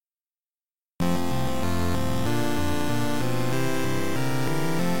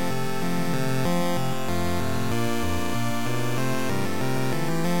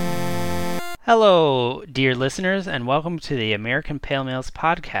Hello, dear listeners, and welcome to the American Pale Males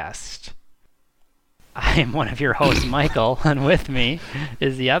podcast. I am one of your hosts, Michael, and with me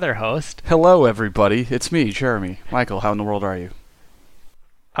is the other host. Hello, everybody. It's me, Jeremy. Michael, how in the world are you?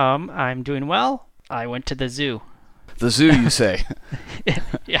 I'm doing well. I went to the zoo. The zoo, you say?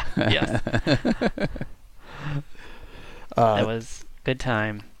 Yeah, yes. That was a good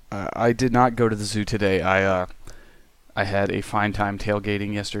time. I did not go to the zoo today. I had a fine time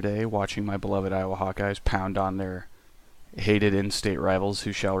tailgating yesterday, watching my beloved Iowa Hawkeyes pound on their hated in-state rivals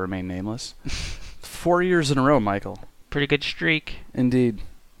who shall remain nameless. 4 years in a row, Michael. Pretty good streak. Indeed.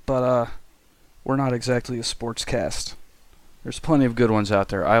 But, we're not exactly a sports cast. There's plenty of good ones out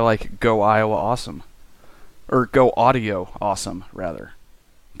there. I like Go Iowa Awesome. Or Go Audio Awesome, rather.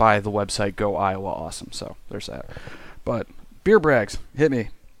 By the website Go Iowa Awesome. So, there's that. But, beer brags. Hit me.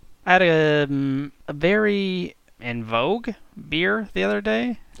 I had a very in vogue beer the other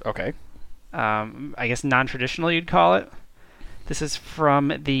day. Okay. I guess non-traditional you'd call it. This is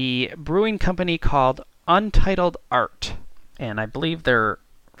from the brewing company called Untitled Art, and I believe they're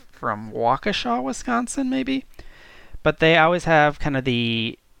from Waukesha, Wisconsin, maybe. But they always have kind of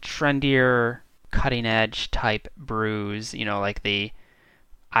the trendier, cutting-edge type brews, you know, like the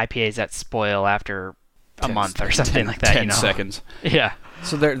IPAs that spoil after a month or something like that. 10 seconds. Yeah.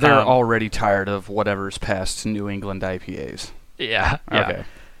 So they're already tired of whatever's past New England IPAs. Yeah. Okay.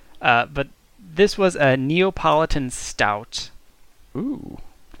 But this was a Neapolitan Stout. Ooh.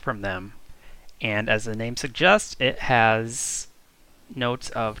 From them. And as the name suggests, it has notes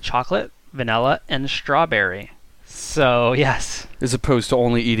of chocolate, vanilla, and strawberry. So, yes. As opposed to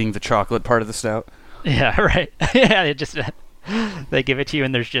only eating the chocolate part of the stout? Yeah, right. Yeah, they give it to you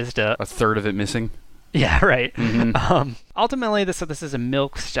and there's just a third of it missing? Yeah, right. Mm-hmm. Ultimately, this is a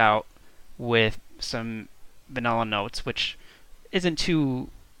milk stout with some vanilla notes, which isn't too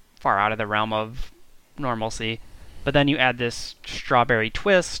far out of the realm of normalcy. But then you add this strawberry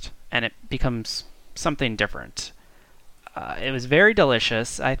twist, and it becomes something different. It was very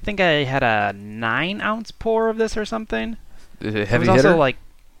delicious. I think I had a 9-ounce pour of this or something. Is it heavy hitter? It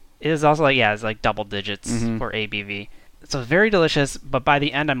is also like, yeah, it's like double digits for ABV. So it's very delicious, but by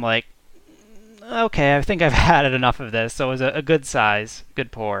the end I'm like, okay, I think I've had enough of this. So it was a good size,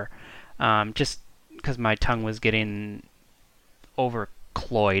 good pour. Just because my tongue was getting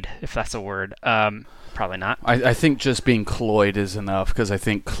over-cloyed, if that's a word. Probably not. I think just being cloyed is enough, because I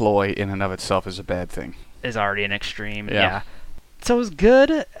think cloy in and of itself is a bad thing. Is already an extreme, yeah. So it was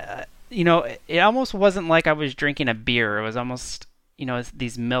good. It almost wasn't like I was drinking a beer. It was almost, it's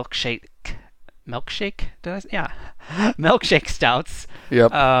these milkshake, milkshake stouts.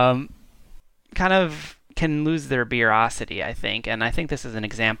 Yep. Kind of can lose their beerosity, I think, and I think this is an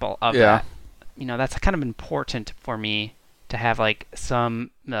example of that. That's kind of important for me to have like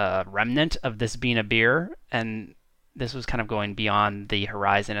some remnant of this being a beer, and this was kind of going beyond the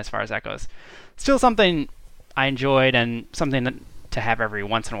horizon as far as that goes. Still something I enjoyed and something to have every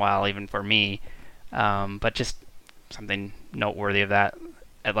once in a while, even for me, but just something noteworthy of that.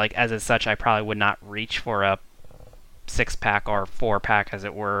 Like, as such, I probably would not reach for a 6-pack or 4-pack, as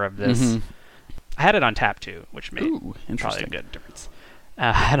it were, of this. Mm-hmm. I had it on tap too, which made probably a good difference.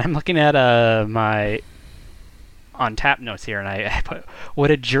 And I'm looking at my on tap notes here, and I put,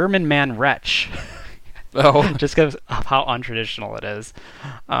 "What a German man wretch." Oh, just because of how untraditional it is.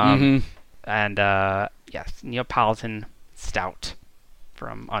 And yes, Neapolitan Stout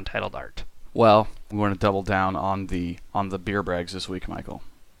from Untitled Art. Well, we want to double down on the beer brags this week, Michael.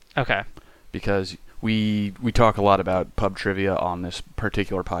 Okay. Because we talk a lot about pub trivia on this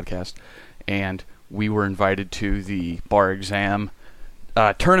particular podcast, and we were invited to the Bar Exam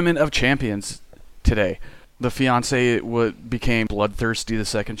Tournament of Champions today. The fiance became bloodthirsty the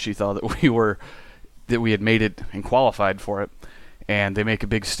second she thought that we had made it and qualified for it, and they make a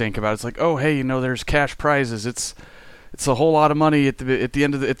big stink about it. It's like, oh hey, there's cash prizes. It's a whole lot of money at the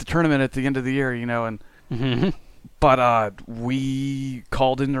end of the tournament at the end of the year, and. But we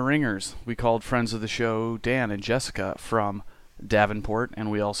called in the ringers. We called friends of the show, Dan and Jessica from Davenport, and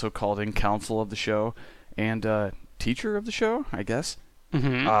we also called in counsel of the show and teacher of the show, I guess.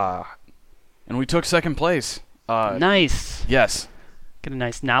 And we took second place. Nice. Yes. Get a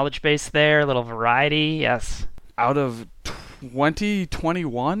nice knowledge base there, a little variety. Yes. Out of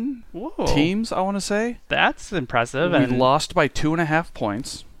 21 teams, I want to say. That's impressive. We lost by 2.5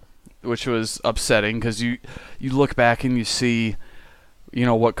 points, which was upsetting because you look back and you see,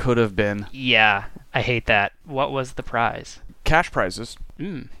 what could have been. Yeah, I hate that. What was the prize? Cash prizes.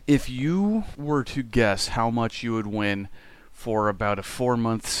 If you were to guess how much you would win for about a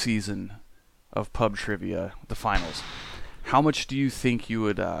 4-month season of pub trivia, the finals, how much do you think you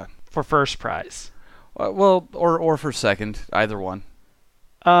would for first prize? Well, or for second, either one.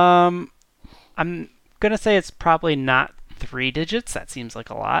 I'm gonna say it's probably not 3 digits. That seems like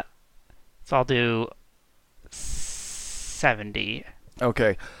a lot. So I'll do 70.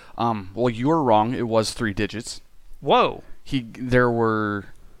 Okay. Well, you were wrong. It was 3 digits. Whoa. There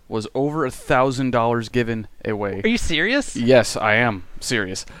was over $1,000 given away. Are you serious? Yes, I am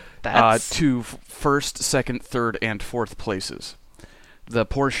serious. That's To first, second, third, and fourth places. The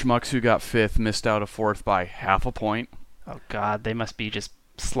poor schmucks who got fifth missed out of fourth by half a point. Oh God, they must be just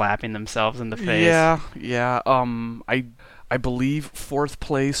slapping themselves in the face. Yeah. I believe fourth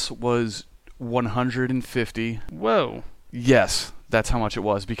place was 150. Whoa. Yes, that's how much it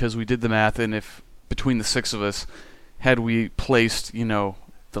was, because we did the math, and if between the 6 of us, had we placed, the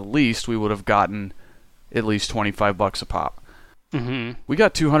least, we would have gotten at least $25 a pop. Mm-hmm. We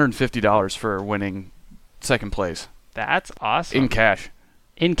got $250 for winning second place. That's awesome. In cash.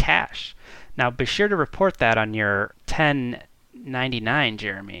 In cash. Now be sure to report that on your 1099,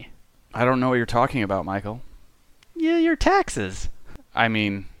 Jeremy. I don't know what you're talking about, Michael. Yeah, your taxes. I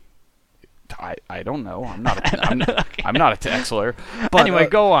mean, I don't know. I'm not a taxler. But, anyway,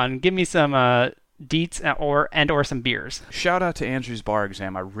 go on. Give me some deets or some beers. Shout out to Andrew's Bar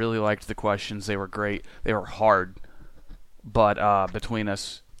Exam. I really liked the questions. They were great. They were hard. But between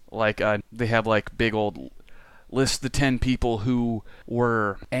us, they have big old list the 10 people who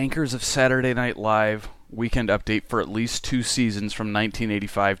were anchors of Saturday Night Live Weekend Update for at least 2 seasons from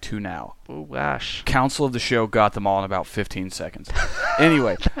 1985 to now. Oh gosh. Council of the show got them all in about 15 seconds.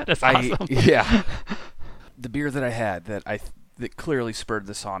 Anyway, that is awesome. Yeah. The beer that I had that clearly spurred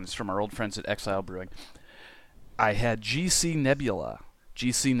this on is from our old friends at Exile Brewing. I had GC Nebula.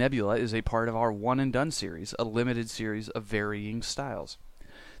 GC Nebula is a part of our One and Done series, a limited series of varying styles.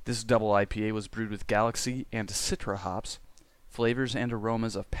 This double IPA was brewed with Galaxy and Citra hops, flavors and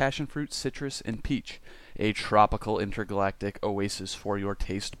aromas of passion fruit, citrus, and peach, a tropical intergalactic oasis for your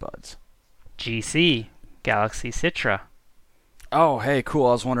taste buds. GC, Galaxy Citra. Oh, hey, cool.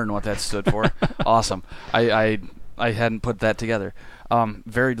 I was wondering what that stood for. Awesome. I hadn't put that together.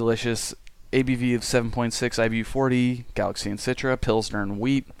 Very delicious. ABV of 7.6, IBU 40, Galaxy and Citra, Pilsner and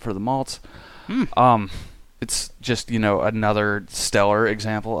wheat for the malts. It's just, another stellar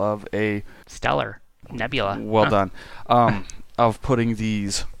example of a... Stellar. Nebula. Well done. Of putting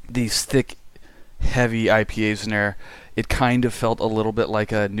these thick, heavy IPAs in there. It kind of felt a little bit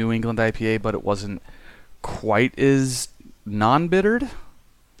like a New England IPA, but it wasn't quite as non-bittered.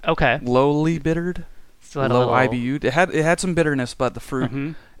 Okay. Lowly bittered. Still had low a little... IBU. It had some bitterness, but the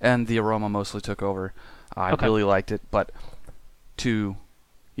fruit and the aroma mostly took over. I really liked it, but to,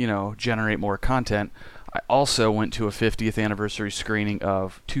 generate more content, I also went to a 50th anniversary screening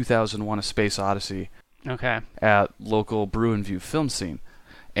of 2001: A Space Odyssey. Okay. At local Brew and View film scene,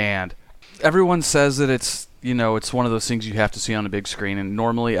 and everyone says that it's one of those things you have to see on a big screen, and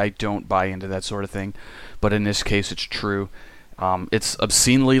normally I don't buy into that sort of thing, but in this case it's true. It's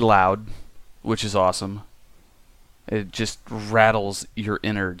obscenely loud, which is awesome. It just rattles your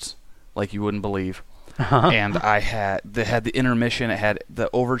innards like you wouldn't believe. And they had the intermission, it had the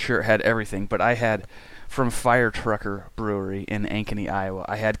overture, it had everything, but I had from Fire Trucker Brewery in Ankeny, Iowa,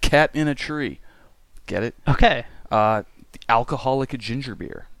 I had Cat in a Tree. Get it? Okay. The alcoholic ginger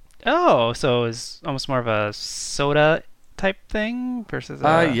beer. Oh, so it's almost more of a soda type thing versus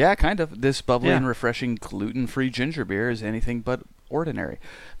yeah, kind of. This bubbly and refreshing gluten-free ginger beer is anything but ordinary.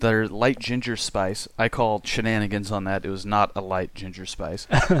 Their light ginger spice, I called shenanigans on that. It was not a light ginger spice.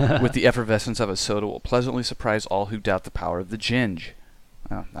 With the effervescence of a soda will pleasantly surprise all who doubt the power of the ginge.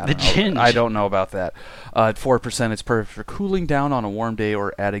 I don't know about that. At 4%, it's perfect for cooling down on a warm day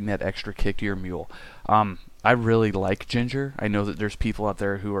or adding that extra kick to your mule. I really like ginger. I know that there's people out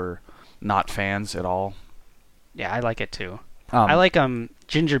there who are not fans at all. Yeah, I like it too. I like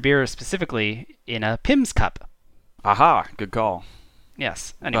ginger beer specifically in a Pimm's cup. Aha, good call.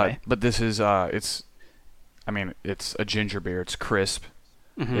 Yes. Anyway, but this is it's a ginger beer. It's crisp.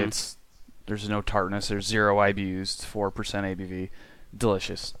 Mm-hmm. There's no tartness. There's 0 IBUs. It's 4% ABV.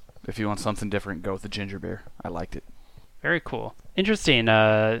 Delicious. If you want something different, go with the ginger beer. I liked it. Very cool. Interesting.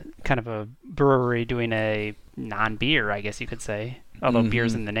 Kind of a brewery doing a non-beer, I guess you could say. Although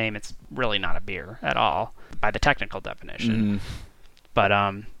beer's in the name, it's really not a beer at all by the technical definition.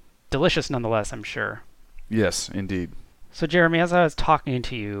 But delicious nonetheless, I'm sure. Yes, indeed. So Jeremy, as I was talking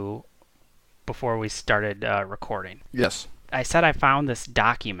to you before we started recording, yes, I said I found this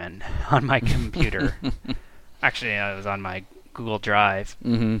document on my computer. Actually, it was on my Google Drive.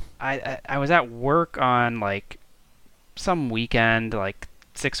 I was at work on some weekend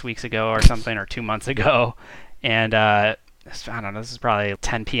 6 weeks ago or something, or 2 months ago, and I don't know, this is probably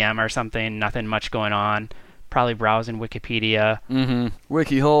 10 p.m. or something, nothing much going on. Probably browsing Wikipedia. Mm-hmm.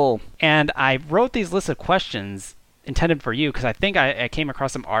 Wiki hole. And I wrote these lists of questions intended for you because I think I came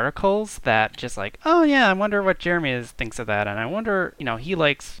across some articles that just like, oh yeah, I wonder what Jeremy thinks of that, and I wonder, he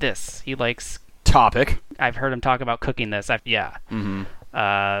likes this, he likes topic. I've heard him talk about cooking this. Mm-hmm.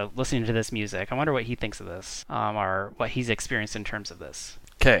 Listening to this music. I wonder what he thinks of this, or what he's experienced in terms of this.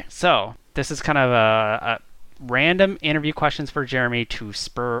 Okay. So this is kind of a random interview questions for Jeremy to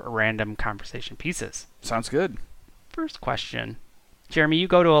spur random conversation pieces. Sounds good. First question, Jeremy, you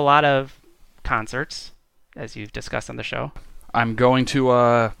go to a lot of concerts, as you've discussed on the show. I'm going to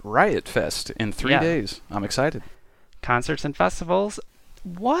Riot Fest in 3 days. I'm excited. Concerts and festivals.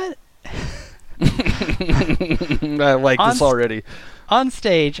 What? I like this already. On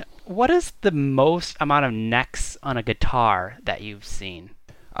stage, what is the most amount of necks on a guitar that you've seen?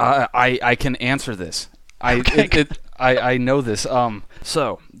 I can answer this. I know this.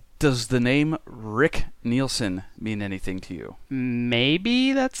 So, does the name Rick Nielsen mean anything to you?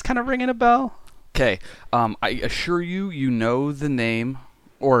 Maybe that's kind of ringing a bell. Okay. I assure you, you know the name,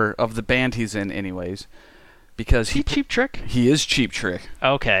 or of the band he's in, anyways, because he Cheap Trick. He is Cheap Trick.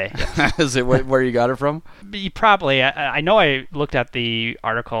 Okay. Is it where you got it from? Probably. I know I looked at the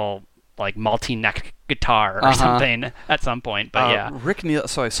article like multi-neck guitar or something at some point, but yeah. Rick Nielsen.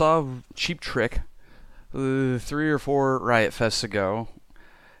 So I saw Cheap Trick 3 or 4 Riot Fests ago,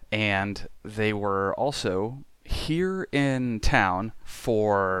 and they were also here in town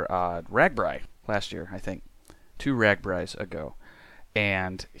for Ragbri last year, I think. 2 Ragbris ago.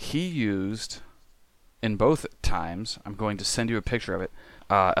 And he used, in both times, I'm going to send you a picture of it,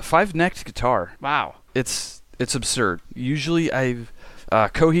 a 5-necked guitar. Wow. It's absurd. Usually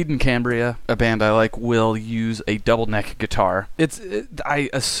Coheed and Cambria, a band I like, will use a double neck guitar. I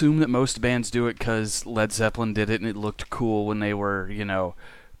assume that most bands do it because Led Zeppelin did it and it looked cool when they were,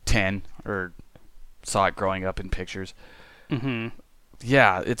 10 or saw it growing up in pictures. Mm-hmm.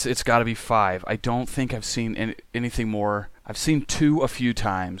 Yeah, it's got to be 5. I don't think I've seen anything more. I've seen 2 a few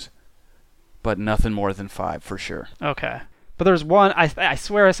times, but nothing more than 5 for sure. Okay. But there's one, I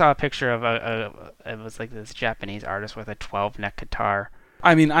swear I saw a picture of it was like this Japanese artist with a 12-neck guitar.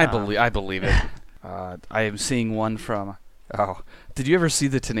 I mean, I believe it. I am seeing one from, did you ever see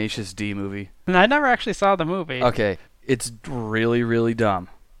the Tenacious D movie? I never actually saw the movie. Okay, it's really, really dumb,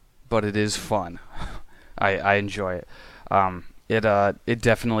 but it is fun. I enjoy it. It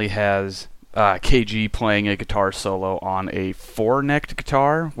definitely has KG playing a guitar solo on a 4-necked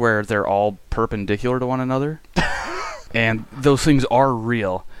guitar where they're all perpendicular to one another. And those things are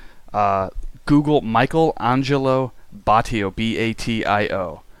real. Google Michelangelo Batio,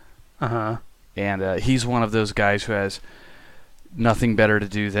 Batio. Uh-huh. And he's one of those guys who has nothing better to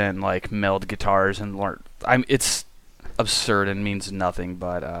do than like meld guitars and learn. It's absurd and means nothing,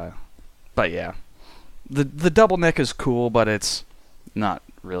 but yeah. The double neck is cool, but it's not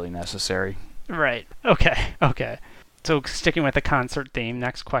really necessary. Right. Okay. So sticking with the concert theme,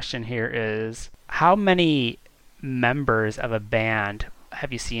 next question here is, how many members of a band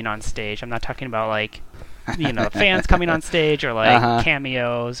have you seen on stage? I'm not talking about like, fans coming on stage or like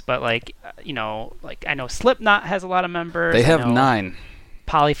cameos, but like, like I know Slipknot has a lot of members. They have 9.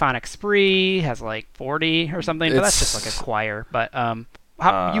 Polyphonic Spree has like 40 or something, but that's just like a choir. But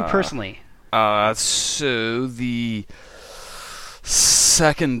how you personally? So the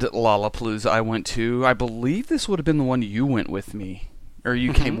second Lollapalooza I went to, I believe this would have been the one you went with me. Or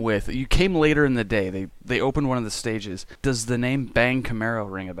you came with. You came later in the day. They opened one of the stages. Does the name Bang Camaro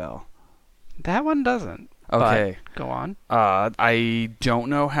ring a bell? That one doesn't. Okay. Go on. I don't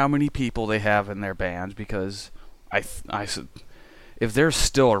know how many people they have in their band because if they're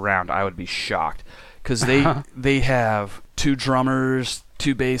still around, I would be shocked. Because they have 2 drummers,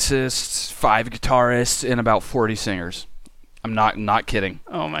 2 bassists, 5 guitarists, and about 40 singers. I'm not kidding.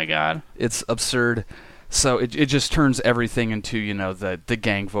 Oh my God. It's absurd. So it just turns everything into, the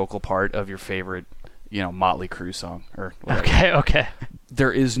gang vocal part of your favorite, Motley Crue song or whatever. Okay.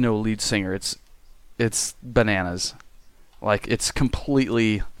 There is no lead singer. It's bananas. Like, it's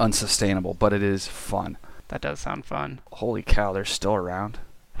completely unsustainable, but it is fun. That does sound fun. Holy cow, they're still around.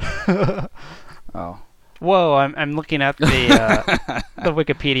 Oh. Whoa, I'm looking at the the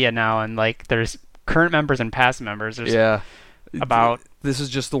Wikipedia now, and like there's current members and past members. There's This is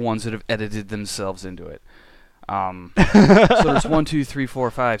just the ones that have edited themselves into it. So there's 1, 2, 3,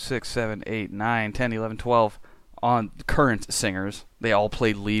 4, 5, 6, 7, 8, 9, 10, 11, 12 on current singers. They all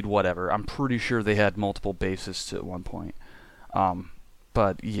played lead, whatever. I'm pretty sure they had multiple bassists at one point.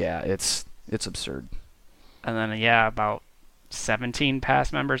 But yeah, it's absurd. And then about 17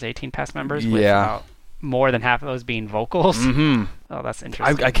 past members, 18 past members. Yeah. With about more than half of those being vocals. Mm-hmm. Oh, that's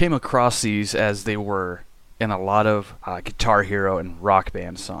interesting. I came across these as they were in a lot of Guitar Hero and Rock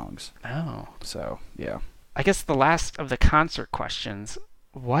Band songs. Oh. So, yeah. I guess the last of the concert questions,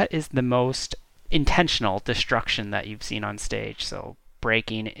 what is the most intentional destruction that you've seen on stage? So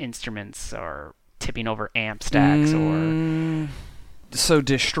breaking instruments or tipping over amp stacks or... So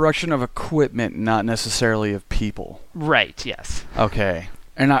destruction of equipment, not necessarily of people. Right, yes. Okay.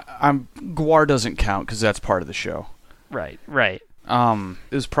 And I'm GWAR doesn't count because that's part of the show. Right. It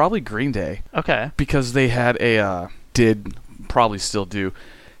was probably Green Day. Okay. Because they had probably still do,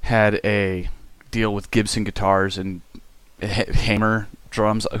 had a deal with Gibson guitars and Hamer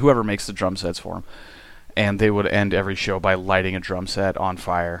drums, whoever makes the drum sets for them. And they would end every show by lighting a drum set on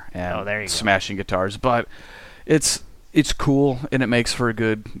fire and smashing guitars. But it's cool, and it makes for a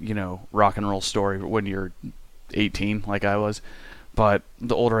good, rock and roll story when you're 18, like I was. But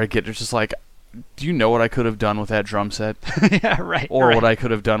the older I get, it's just like, do you know what I could have done with that drum set? Yeah, right. Or what I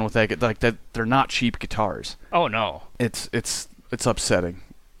could have done with that? Like that, they're not cheap guitars. Oh no. It's upsetting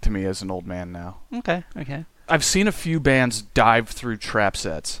to me as an old man now. Okay. I've seen a few bands dive through trap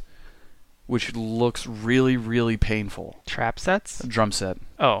sets, which looks really, really painful. Trap sets? A drum set.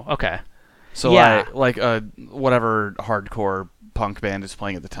 Oh, okay. So yeah. Whatever hardcore punk band is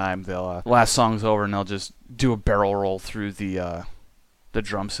playing at the time, they'll last song's over and they'll just do a barrel roll through the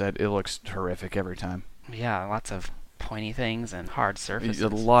drum set. It looks horrific every time. Yeah, lots of pointy things and hard surfaces. A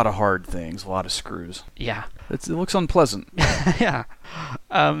lot of hard things, a lot of screws. Yeah. It looks unpleasant. Yeah.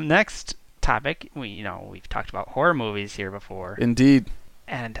 Next topic, we've talked about horror movies here before. Indeed.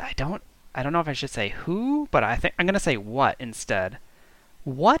 And I don't know if I should say who, but I think I'm going to say what instead.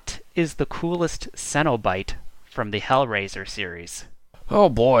 What is the coolest Cenobite from the Hellraiser series? Oh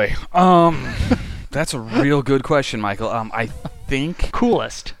boy. That's a real good question, Michael. I think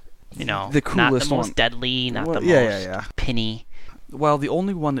coolest. The coolest, not the most deadly, not the most pinny. Well, the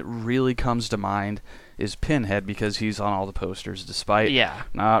only one that really comes to mind is Pinhead because he's on all the posters, despite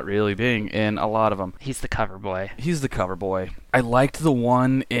not really being in a lot of them. He's the cover boy. I liked the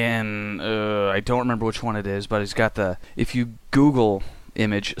one in I don't remember which one it is, but it's got if you Google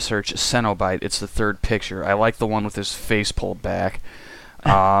image search Cenobite, it's the third picture. I like the one with his face pulled back.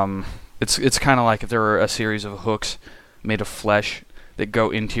 It's kind of like if there were a series of hooks made of flesh that go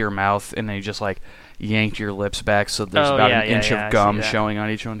into your mouth, and then you just yanked your lips back, so there's about an inch of gum showing on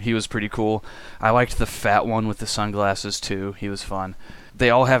each one. He was pretty cool. I liked the fat one with the sunglasses too. He was fun. They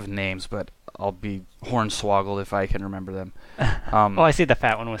all have names, but I'll be hornswoggled if I can remember them. I see the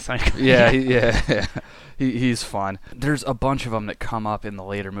fat one with sunglasses. Yeah. He's fun. There's a bunch of them that come up in the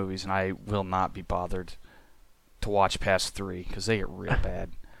later movies, and I will not be bothered to watch past 3 because they get real bad.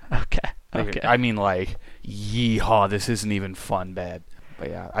 Okay. I mean, yeehaw! This isn't even fun bad. But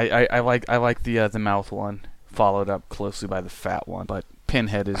yeah, I like the mouth one, followed up closely by the fat one. But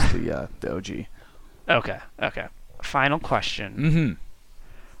Pinhead is the OG. Okay. Final question. Mm-hmm.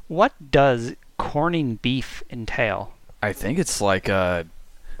 What does corning beef entail? I think it's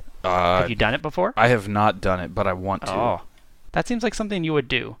have you done it before? I have not done it, but I want to. Oh, that seems like something you would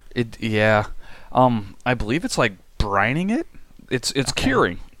do. Yeah. I believe it's like brining it. It's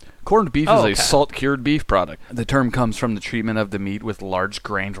curing. Corned beef is a salt-cured beef product. The term comes from the treatment of the meat with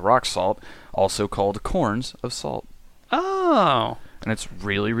large-grained rock salt, also called corns of salt. Oh. And it's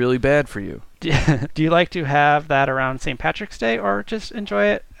really, really bad for you. Do you like to have that around St. Patrick's Day, or just enjoy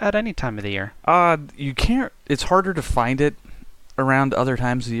it at any time of the year? You can't. It's harder to find it around other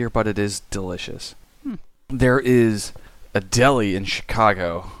times of the year, but it is delicious. There is a deli in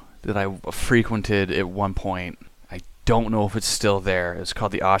Chicago that I frequented at one point. I don't know if it's still there. It's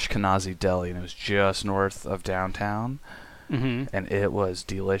called the Ashkenazi Deli, and it was just north of downtown. Mm-hmm. And it was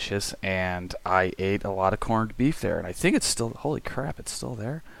delicious, and I ate a lot of corned beef there, and I think it's still... Holy crap, it's still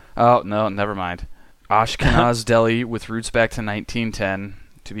there? Oh, no, never mind. Ashkenaz Deli with roots back to 1910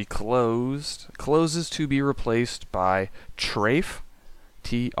 to be closes to be replaced by Trayf,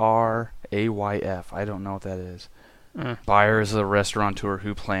 Trayf. I don't know what that is. Buyer is a restaurateur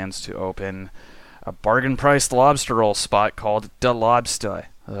who plans to open a bargain-priced lobster roll spot called Da Lobster.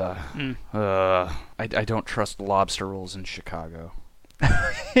 I don't trust lobster rolls in Chicago.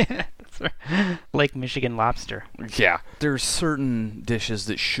 That's right. Lake Michigan lobster. Yeah. There's certain dishes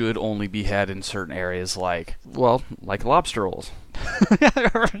that should only be had in certain areas, like lobster rolls.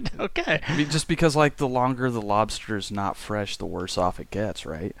 Okay. I mean, just because, the longer the lobster's not fresh, the worse off it gets,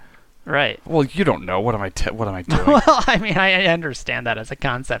 right? Right. Well, you don't know. What am I doing? Well, I mean, I understand that as a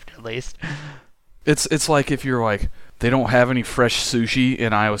concept, at least. It's like if you're they don't have any fresh sushi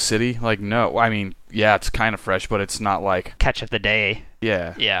in Iowa City. No. I mean, yeah, it's kind of fresh, but it's not catch of the day.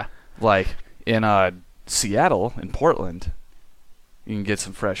 Yeah. Yeah. In Seattle, in Portland, you can get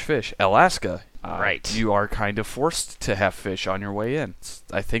some fresh fish. Alaska, right. You are kind of forced to have fish on your way in.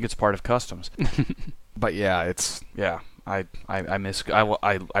 I think it's part of customs. But yeah, I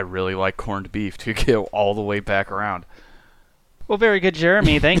really like corned beef to go all the way back around. Well, very good,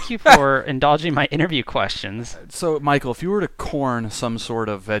 Jeremy. Thank you for indulging my interview questions. So, Michael, if you were to corn some sort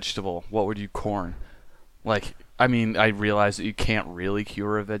of vegetable, what would you corn? Like, I mean, I realize that you can't really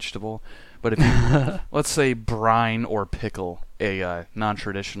cure a vegetable, but if you, let's say, brine or pickle a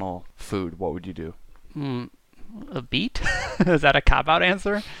non-traditional food, what would you do? A beet? Is that a cop-out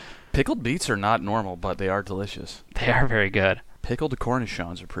answer? Pickled beets are not normal, but they are delicious. They are very good. Pickled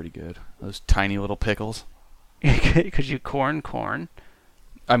cornichons are pretty good. Those tiny little pickles. Could you corn?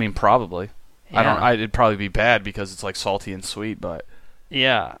 I mean, probably. Yeah. It'd probably be bad because it's like salty and sweet, but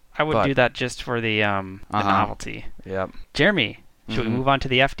yeah, I would do that just for the novelty. Yep. Jeremy, should we move on to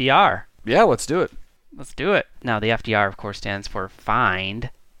the FDR? Yeah, let's do it. Let's do it. Now, the FDR, of course, stands for find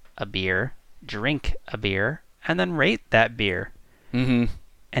a beer, drink a beer, and then rate that beer. Mm-hmm.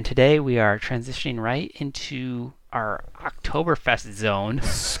 And today we are transitioning right into our Oktoberfest zone.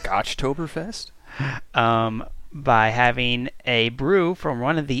 Scotchtoberfest? By having a brew from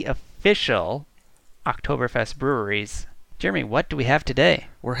one of the official Oktoberfest breweries. Jeremy, what do we have today?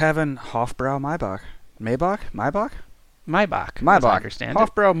 We're having Hofbrau Maibach. Maibach? Maibach, as I understand it.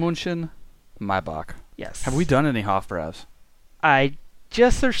 Hofbrau München Maibach. Yes. Have we done any Hofbraus? I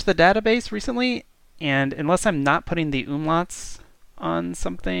just searched the database recently, and unless I'm not putting the umlauts on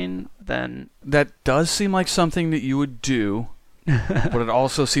something, then... That does seem like something that you would do, but it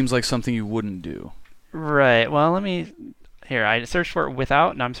also seems like something you wouldn't do. Right. Well, Here, I searched for it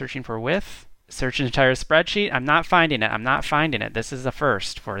without, and I'm searching for with. Search an entire spreadsheet. I'm not finding it. This is a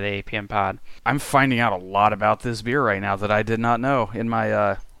first for the APM pod. I'm finding out a lot about this beer right now that I did not know in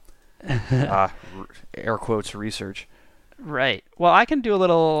my air quotes research. Right. Well, I can do a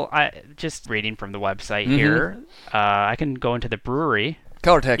little, just reading from the website here. I can go into the brewery.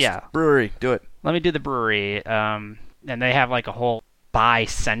 Color text. Yeah. Brewery. Do it. Let me do the brewery. And they have like a whole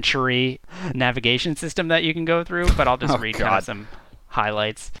bi-century navigation system that you can go through, but I'll just read kind of some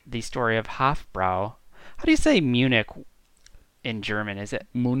highlights. The story of Hofbrau. How do you say Munich in German? Is it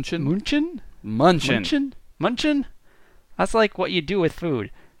München? Munchen? That's like what you do with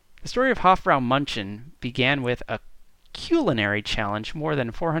food. The story of Hofbrau Munchen began with a culinary challenge more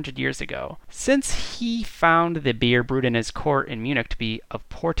than 400 years ago. Since he found the beer brewed in his court in Munich to be of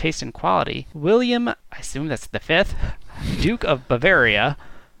poor taste and quality, William, I assume that's the fifth, Duke of Bavaria,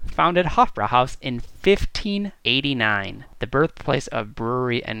 founded Hofbrauhaus in 1589, the birthplace of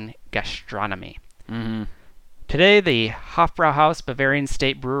brewery and gastronomy. Mm-hmm. Today, the Hofbrauhaus Bavarian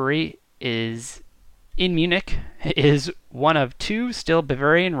State Brewery is in Munich, is one of two still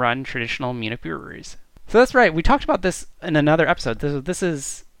Bavarian-run traditional Munich breweries. So that's right. We talked about this in another episode. This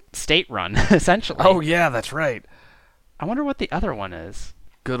is state-run, essentially. Oh, yeah, that's right. I wonder what the other one is.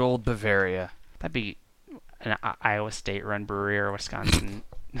 Good old Bavaria. That'd be an Iowa State-run brewery or Wisconsin.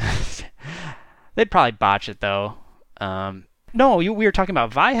 They'd probably botch it, though. No, we were talking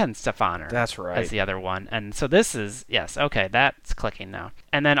about Weihenstephaner. That's right. As the other one. And so this is, yes, okay, that's clicking now.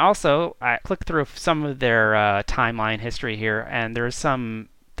 And then also, I clicked through some of their timeline history here, and there's some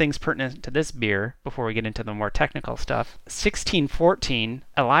things pertinent to this beer before we get into the more technical stuff. 1614,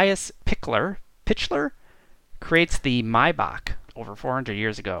 Elias Pichler creates the Maibach over 400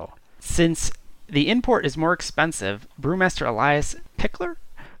 years ago. Since the import is more expensive, brewmaster Elias Pichler,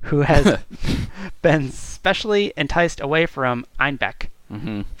 who has been specially enticed away from Einbeck,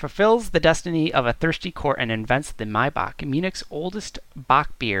 fulfills the destiny of a thirsty court and invents the Maibach. Munich's oldest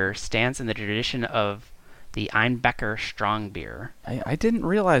Bock beer stands in the tradition of the Einbecker strong beer. I didn't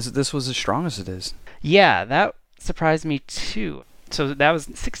realize that this was as strong as it is. Yeah, that surprised me too. So that was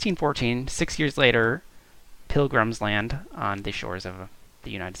 1614. 6 years later, Pilgrims land on the shores of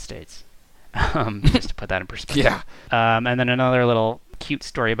the United States. Just to put that in perspective. Yeah. And then another little cute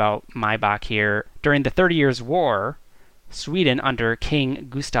story about Maibach here. During the 30 Years' War, Sweden, under King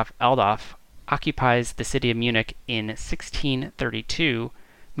Gustav Adolf, occupies the city of Munich in 1632.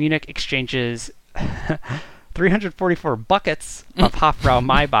 Munich exchanges 344 buckets of Hofbrau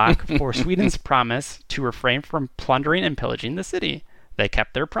Maibach for Sweden's promise to refrain from plundering and pillaging the city. They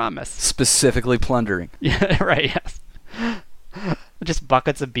kept their promise. Specifically plundering. Yeah, right, yes. Just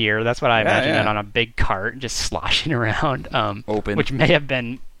buckets of beer. That's what I imagine it on a big cart, just sloshing around. Open. Which may have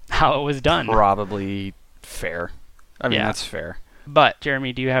been how it was done. Probably fair. I mean, that's fair. But,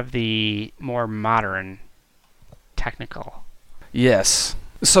 Jeremy, do you have the more modern technical? Yes.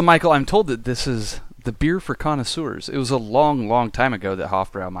 So, Michael, I'm told that this is the beer for connoisseurs. It was a long, long time ago that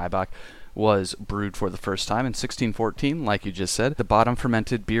Hofbrau Maibach was brewed for the first time in 1614, like you just said. The bottom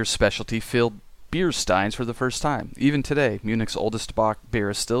fermented beer specialty filled beer steins for the first time. Even today, Munich's oldest Bock beer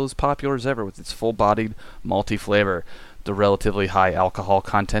is still as popular as ever with its full-bodied, malty flavor. The relatively high alcohol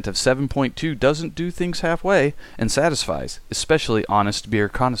content of 7.2 doesn't do things halfway and satisfies, especially honest beer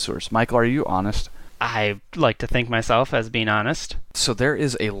connoisseurs. Michael, are you honest? I like to think myself as being honest. So there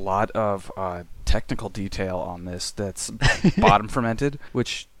is a lot of technical detail on this that's bottom fermented,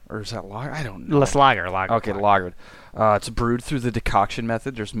 or is that lager? I don't know. Less lager. Okay, lagered. It's brewed through the decoction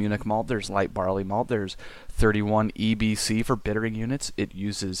method. There's Munich malt, there's light barley malt, there's 31 EBC for bittering units. It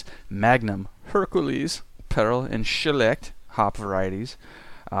uses Magnum, Hercules, Perl, and Select hop varieties.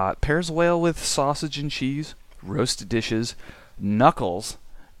 Pairs well with sausage and cheese, roast dishes, knuckles,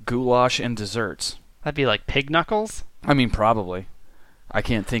 goulash, and desserts. That'd be like pig knuckles? I mean, probably. I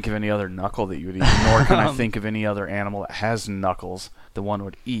can't think of any other knuckle that you would eat, nor can I think of any other animal that has knuckles that one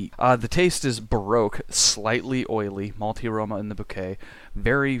would eat. The taste is Baroque, slightly oily, malty aroma in the bouquet,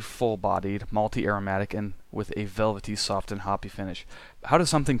 very full-bodied, malty aromatic, and with a velvety, soft, and hoppy finish. How does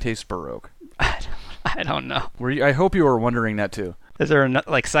something taste Baroque? I don't know. I hope you were wondering that too. Is there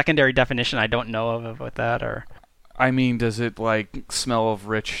a secondary definition I don't know of with that, or? I mean, does it smell of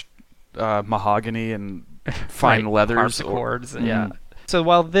rich mahogany and fine leathers? Harpsichords, yeah. So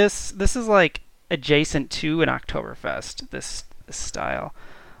while this is adjacent to an Oktoberfest, this style.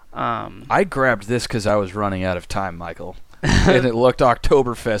 I grabbed this because I was running out of time, Michael, and it looked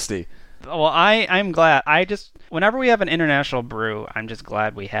Oktoberfesty. Well, I'm glad. Whenever we have an international brew, I'm just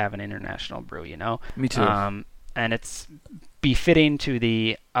glad we have an international brew. Me too. And it's befitting to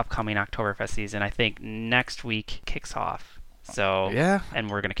the upcoming Oktoberfest season. I think next week kicks off. So yeah, and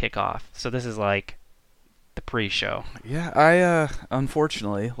we're gonna kick off. So this is like the pre-show. Yeah, I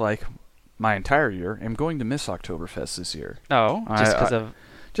unfortunately, like my entire year, am going to miss Oktoberfest this year. Oh, just because of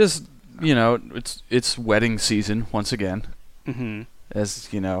just it's wedding season once again. Mm-hmm. As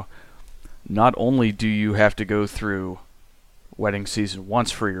not only do you have to go through wedding season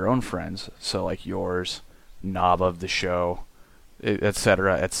once for your own friends, so like yours, knob of the show,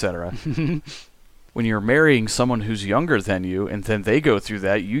 etc., etc. When you're marrying someone who's younger than you, and then they go through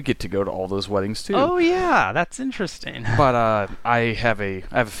that, you get to go to all those weddings too. Oh yeah, that's interesting. But I have a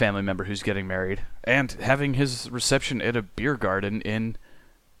family member who's getting married and having his reception at a beer garden in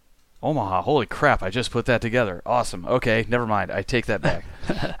Omaha. Holy crap! I just put that together. Awesome. Okay, never mind. I take that back.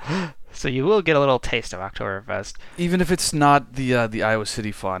 So you will get a little taste of Oktoberfest, even if it's not the Iowa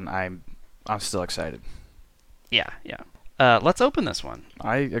City fun. I'm still excited. Yeah. Let's open this one.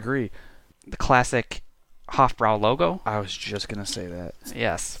 I agree. The classic Hofbrau logo. I was just going to say that.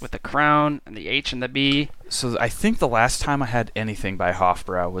 Yes, with the crown and the H and the B. So I think the last time I had anything by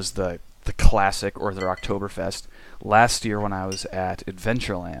Hofbrau was the classic or their Oktoberfest last year when I was at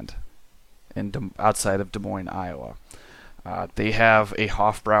Adventureland outside of Des Moines, Iowa. They have a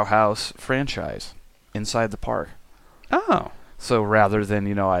Hofbrau House franchise inside the park. Oh. So rather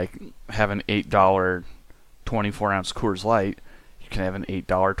than, I have an $8 24-ounce Coors Light, you can have an $8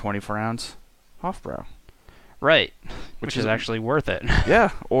 24-ounce Hofbrau. Right. Which is actually worth it.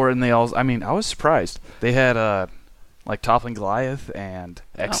 Yeah. I was surprised. They had Toppling Goliath and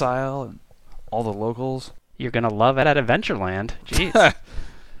Exile and all the locals. You're going to love it at Adventureland. Jeez.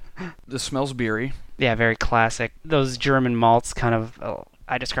 This smells beery. Yeah, very classic. Those German malts kind of,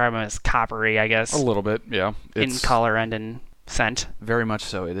 I describe them as coppery, I guess. A little bit, yeah. In color and in scent. Very much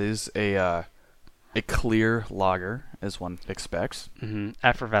so. It is a clear lager, as one expects. Mm-hmm.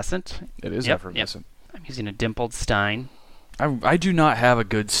 Effervescent. It is effervescent. Yep. I'm using a dimpled Stein. I do not have a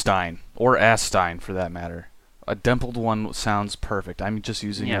good Stein, or a Stein for that matter. A dimpled one sounds perfect. I'm just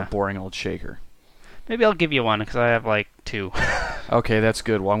using a boring old shaker. Maybe I'll give you one, because I have 2. Okay, that's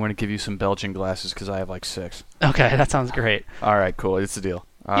good. Well, I'm going to give you some Belgian glasses, because I have 6. Okay, that sounds great. All right, cool. It's the deal.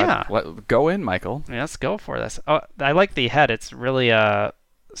 Yeah. Go in, Michael. Yeah, let's go for this. Oh, I like the head. It's really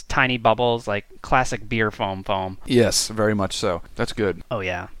tiny bubbles, like classic beer foam. Yes, very much so. That's good. Oh,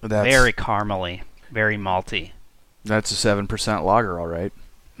 yeah. Very caramely. Very malty. That's a 7% lager, all right.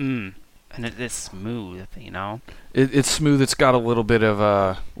 And it is smooth, It's smooth. It's got a little bit of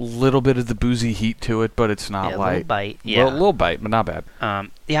the boozy heat to it, but it's not a little bite. Yeah, a little bite, but not bad. I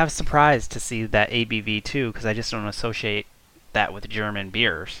was surprised to see that ABV too, because I just don't associate that with German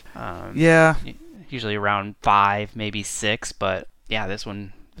beers. Yeah. Usually around 5, maybe 6, but yeah, this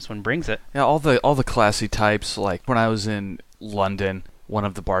one brings it. Yeah, all the classy types. Like when I was in London, one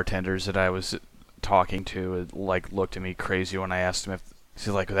of the bartenders that I was talking to looked at me crazy when I asked him if he's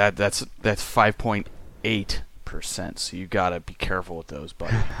like that's 5.8%. So you gotta be careful with those,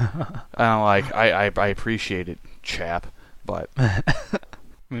 buddy. I appreciate it, chap, but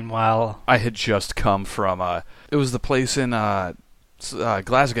Meanwhile, I had just come from it was the place in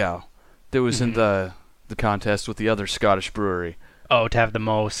Glasgow that was in the contest with the other Scottish brewery. to have the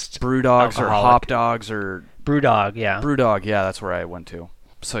most Brew dogs or alcoholic. hop dogs or Brewdog, yeah. Brewdog, yeah, that's where I went to.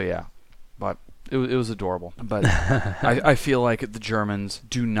 So yeah, but it was adorable. But I feel like the Germans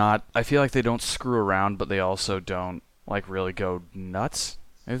do not. I feel like they don't screw around, but they also don't like really go nuts.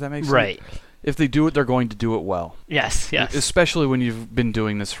 If that makes sense. Right. If they do it, they're going to do it well. Yes. Especially when you've been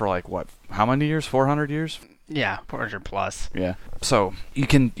doing this for like what? How many years? 400 years? Yeah, 400 plus. Yeah. So you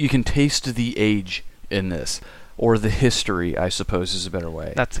can taste the age in this. Or the history, I suppose, is a better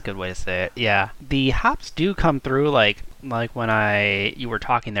way. That's a good way to say it. Yeah, the hops do come through like when you were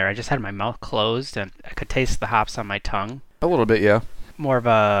talking there. I just had my mouth closed and I could taste the hops on my tongue. A little bit, yeah. More of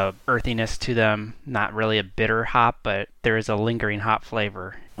a earthiness to them. Not really a bitter hop, but there is a lingering hop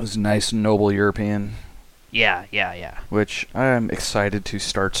flavor. It was nice, noble European. Yeah. Which I'm excited to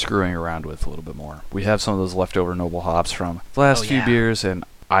start screwing around with a little bit more. We have some of those leftover noble hops from the last few beers, and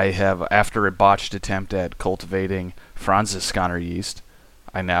I have, after a botched attempt at cultivating Franziskaner yeast,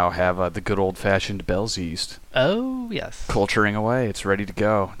 I now have the good old-fashioned Bell's yeast. Oh, yes. Culturing away. It's ready to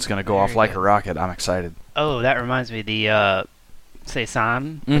go. It's going to go off like a rocket. I'm excited. Oh, that reminds me. The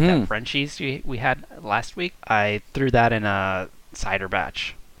Saison, with that French yeast we had last week, I threw that in a cider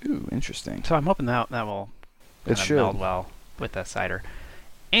batch. Ooh, interesting. So I'm hoping that will meld well with the cider.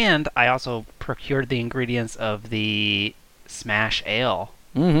 And I also procured the ingredients of the Smash Ale.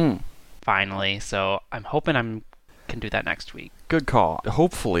 Finally, so I'm hoping I can do that next week. Good call.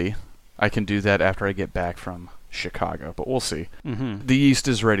 Hopefully, I can do that after I get back from Chicago, but we'll see. The yeast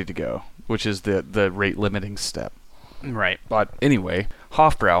is ready to go, which is the rate limiting step. Right. But anyway,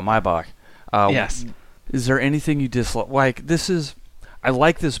 Hofbrau, Maibach. Yes. Is there anything you dislike? Like I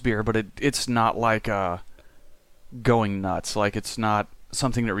like this beer, but it's not like going nuts. Like it's not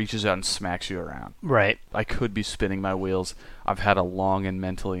something that reaches out and smacks you around. Right. I could be spinning my wheels. I've had a long and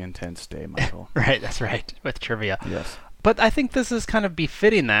mentally intense day, Michael. Right, that's right, with trivia. Yes. But I think this is kind of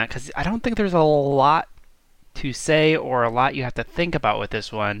befitting that, because I don't think there's a lot to say or a lot you have to think about with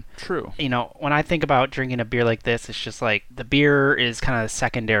this one. True. You know, when I think about drinking a beer like this, it's just like the beer is kind of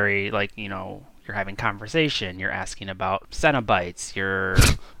secondary, like, you know, you're having conversation, you're asking about Cenobites, you're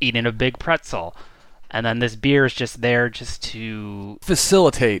eating a big pretzel. And then this beer is just there just to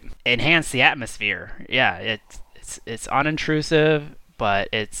facilitate, enhance the atmosphere. Yeah, it's unintrusive, but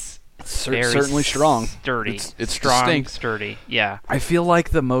it's certainly strong. Sturdy. It's strong, distinct. sturdy. Yeah. I feel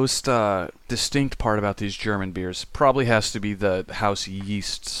like the most distinct part about these German beers probably has to be the house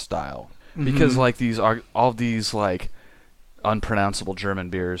yeast style, because like all these like unpronounceable German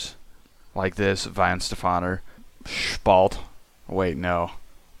beers, like this Weihenstephaner, Spalt. Wait, no,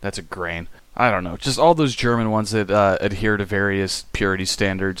 that's a grain. I don't know. Just all those German ones that adhere to various purity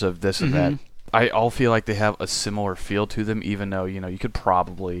standards of this and that. I all feel like they have a similar feel to them, even though, you know, you could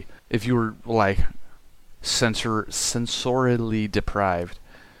probably, if you were like sensorially deprived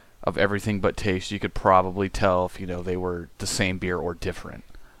of everything but taste, you could probably tell if, you know, they were the same beer or different.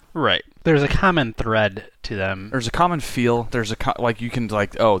 Right. There's a common thread to them. There's a common feel. There's like you can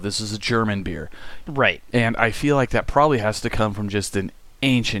like, oh, this is a German beer. Right. And I feel like that probably has to come from just an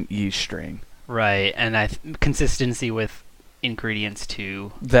ancient yeast strain. Right, and consistency with ingredients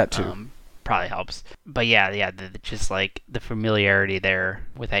too. That too. Probably helps. But just like the familiarity there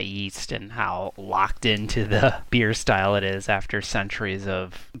with that yeast and how locked into the beer style it is after centuries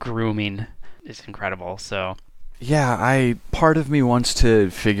of grooming is incredible. So yeah, part of me wants to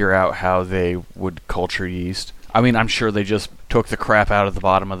figure out how they would culture yeast. I mean, I'm sure they just took the crap out of the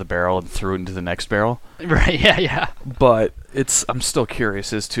bottom of the barrel and threw it into the next barrel. Right, yeah. But I'm still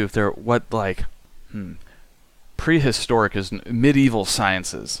curious as to if they're prehistoric is medieval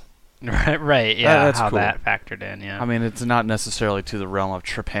sciences. Right, yeah, that's how cool. that factored in, yeah. I mean, it's not necessarily to the realm of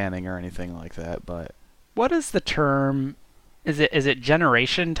trepanning or anything like that, but what is the term? Is it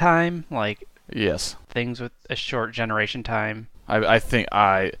generation time? Like yes, things with a short generation time. I think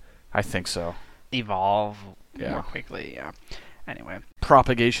so. Evolve more quickly, yeah. Anyway,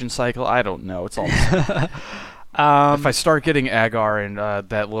 propagation cycle. I don't know. It's all. If I start getting agar and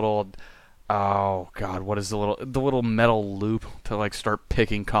that little. Oh God! What is the little metal loop to like start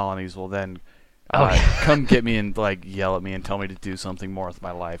picking colonies? Well, then come get me and like yell at me and tell me to do something more with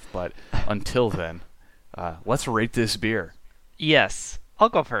my life. But until then, let's rate this beer. Yes, I'll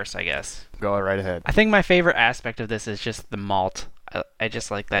go first, I guess. Go right ahead. I think my favorite aspect of this is just the malt. I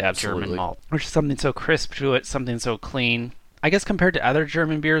just like that German malt, which is something so crisp to it, something so clean. I guess compared to other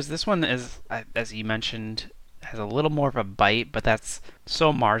German beers, this one is, as you mentioned, has a little more of a bite, but that's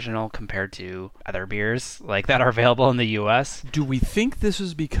so marginal compared to other beers like that are available in the U.S. Do we think this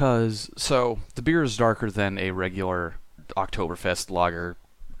is because the beer is darker than a regular Oktoberfest lager,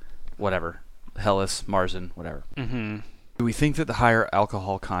 whatever, Helles, Marzen, whatever? Mm-hmm. Do we think that the higher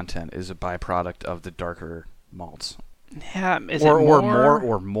alcohol content is a byproduct of the darker malts? Yeah,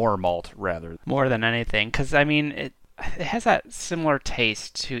 or more malt rather? More than anything, because I mean it has that similar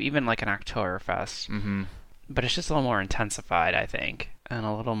taste to even like an Oktoberfest, mm-hmm. but it's just a little more intensified, I think, and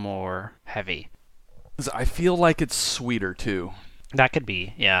a little more heavy. I feel like it's sweeter too. That could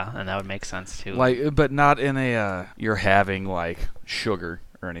be, yeah, and that would make sense too. Like, but not in a you're having like sugar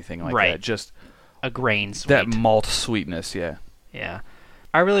or anything like that. Just a grain sweet. That malt sweetness, yeah. Yeah.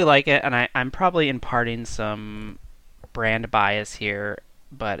 I really like it, and I'm probably imparting some brand bias here,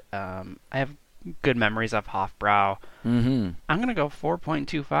 but I have good memories of Hofbrau. Mm-hmm. I'm going to go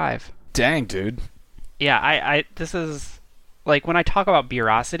 4.25. Dang, dude. Yeah, I this is, like, when I talk about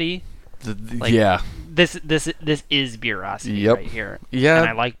beerosity, yeah. This is beerosity right here. Yeah.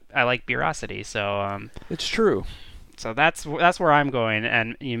 And I like beerosity, so it's true. So that's where I'm going,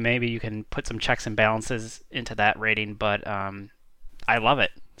 and maybe you can put some checks and balances into that rating, but I love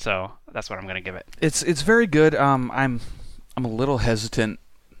it, so that's what I'm going to give it. It's very good. I'm a little hesitant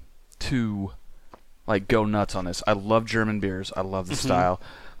to like go nuts on this. I love German beers. I love the style.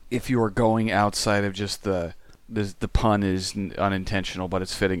 If you are going outside of just the pun is unintentional, but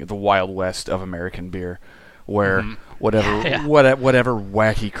it's fitting, the Wild West of American beer, where whatever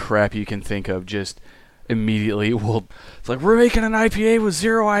wacky crap you can think of just immediately it's like, we're making an IPA with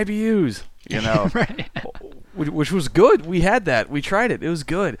 0 IBUs, you know. Right. Which was good. We had that. We tried it. It was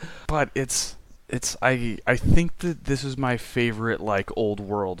good. But I think that this is my favorite like old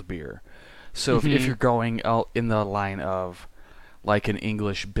world beer. So if you're going out in the line of like an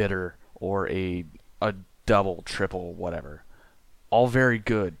English bitter or a double, triple, whatever, all very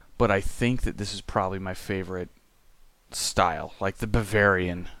good. But I think that this is probably my favorite style, like the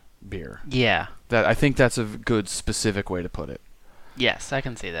Bavarian beer. Yeah. I think that's a good specific way to put it. Yes, I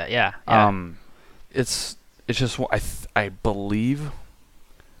can see that. Yeah. It's just I believe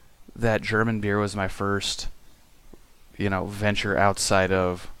that German beer was my first, venture outside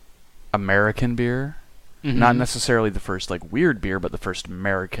of American beer. Mm-hmm. Not necessarily the first like weird beer, but the first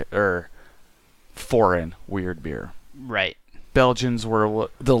American or foreign weird beer. Right. Belgians were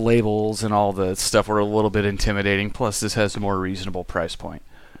the labels and all the stuff were a little bit intimidating. Plus, this has a more reasonable price point.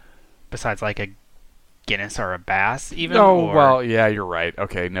 Besides, like a Guinness or a Bass, even. Well, yeah, you're right.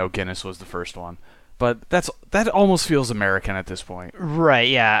 Okay, no, Guinness was the first one, but that almost feels American at this point. Right.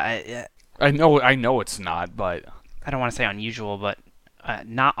 Yeah. I know it's not, but I don't want to say unusual, but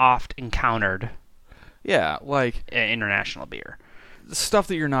not oft encountered. Yeah, like international beer. Stuff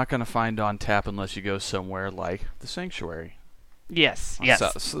that you're not going to find on tap unless you go somewhere like the Sanctuary. Yes.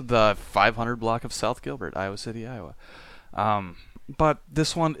 The 500 block of South Gilbert, Iowa City, Iowa. But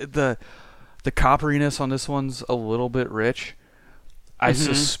this one, the copperiness on this one's a little bit rich. I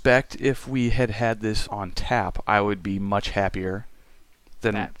suspect if we had this on tap, I would be much happier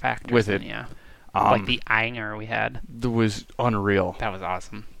than with it. Yeah. Like the Einger we had. That was unreal. That was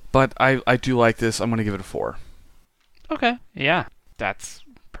awesome. But I do like this. I'm going to give it a 4. Okay. Yeah. That's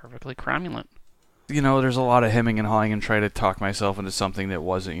perfectly cromulent. There's a lot of hemming and hawing and trying to talk myself into something that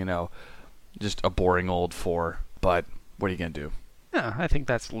wasn't, just a boring old 4. But what are you going to do? Yeah, I think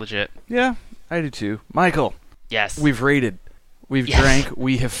that's legit. Yeah, I do too. Michael. Yes. We've rated. We've drank.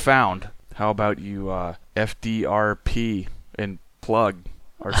 We have found. How about you FDRP and plug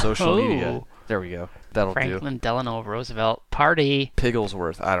our social media? There we go. That'll Franklin Delano Roosevelt Party.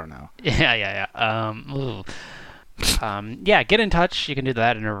 Pigglesworth. I don't know. Yeah. Yeah, get in touch. You can do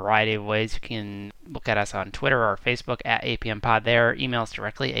that in a variety of ways. You can look at us on Twitter or Facebook at APMPod there. Email us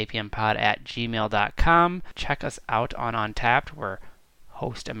directly, apmpod@gmail.com. Check us out on Untappd, where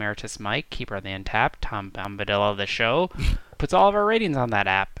host Emeritus Mike, keeper of the Untappd, Tom Bombadillo of the show, puts all of our ratings on that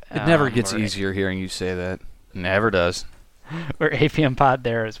app. It never gets easier hearing you say that. Never does. We're APMPod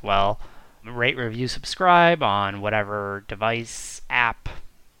there as well. Rate, review, subscribe on whatever device, app,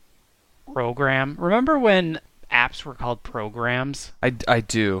 program. Remember when apps were called programs? I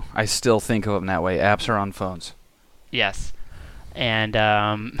do. I still think of them that way. Apps are on phones. Yes. And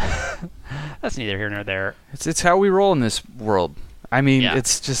that's neither here nor there. It's how we roll in this world. I mean,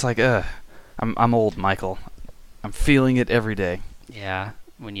 It's just like, I'm old, Michael. I'm feeling it every day. Yeah,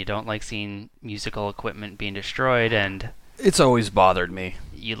 when you don't like seeing musical equipment being destroyed, and it's always bothered me.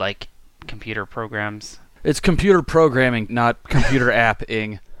 You like computer programs. It's computer programming, not computer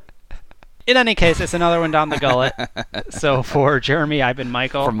apping. In any case, it's another one down the gullet. So for Jeremy, I've been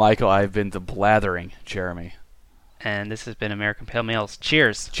Michael. For Michael, I've been the blathering Jeremy. And this has been American Pale Males.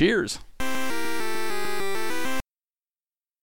 Cheers. Cheers.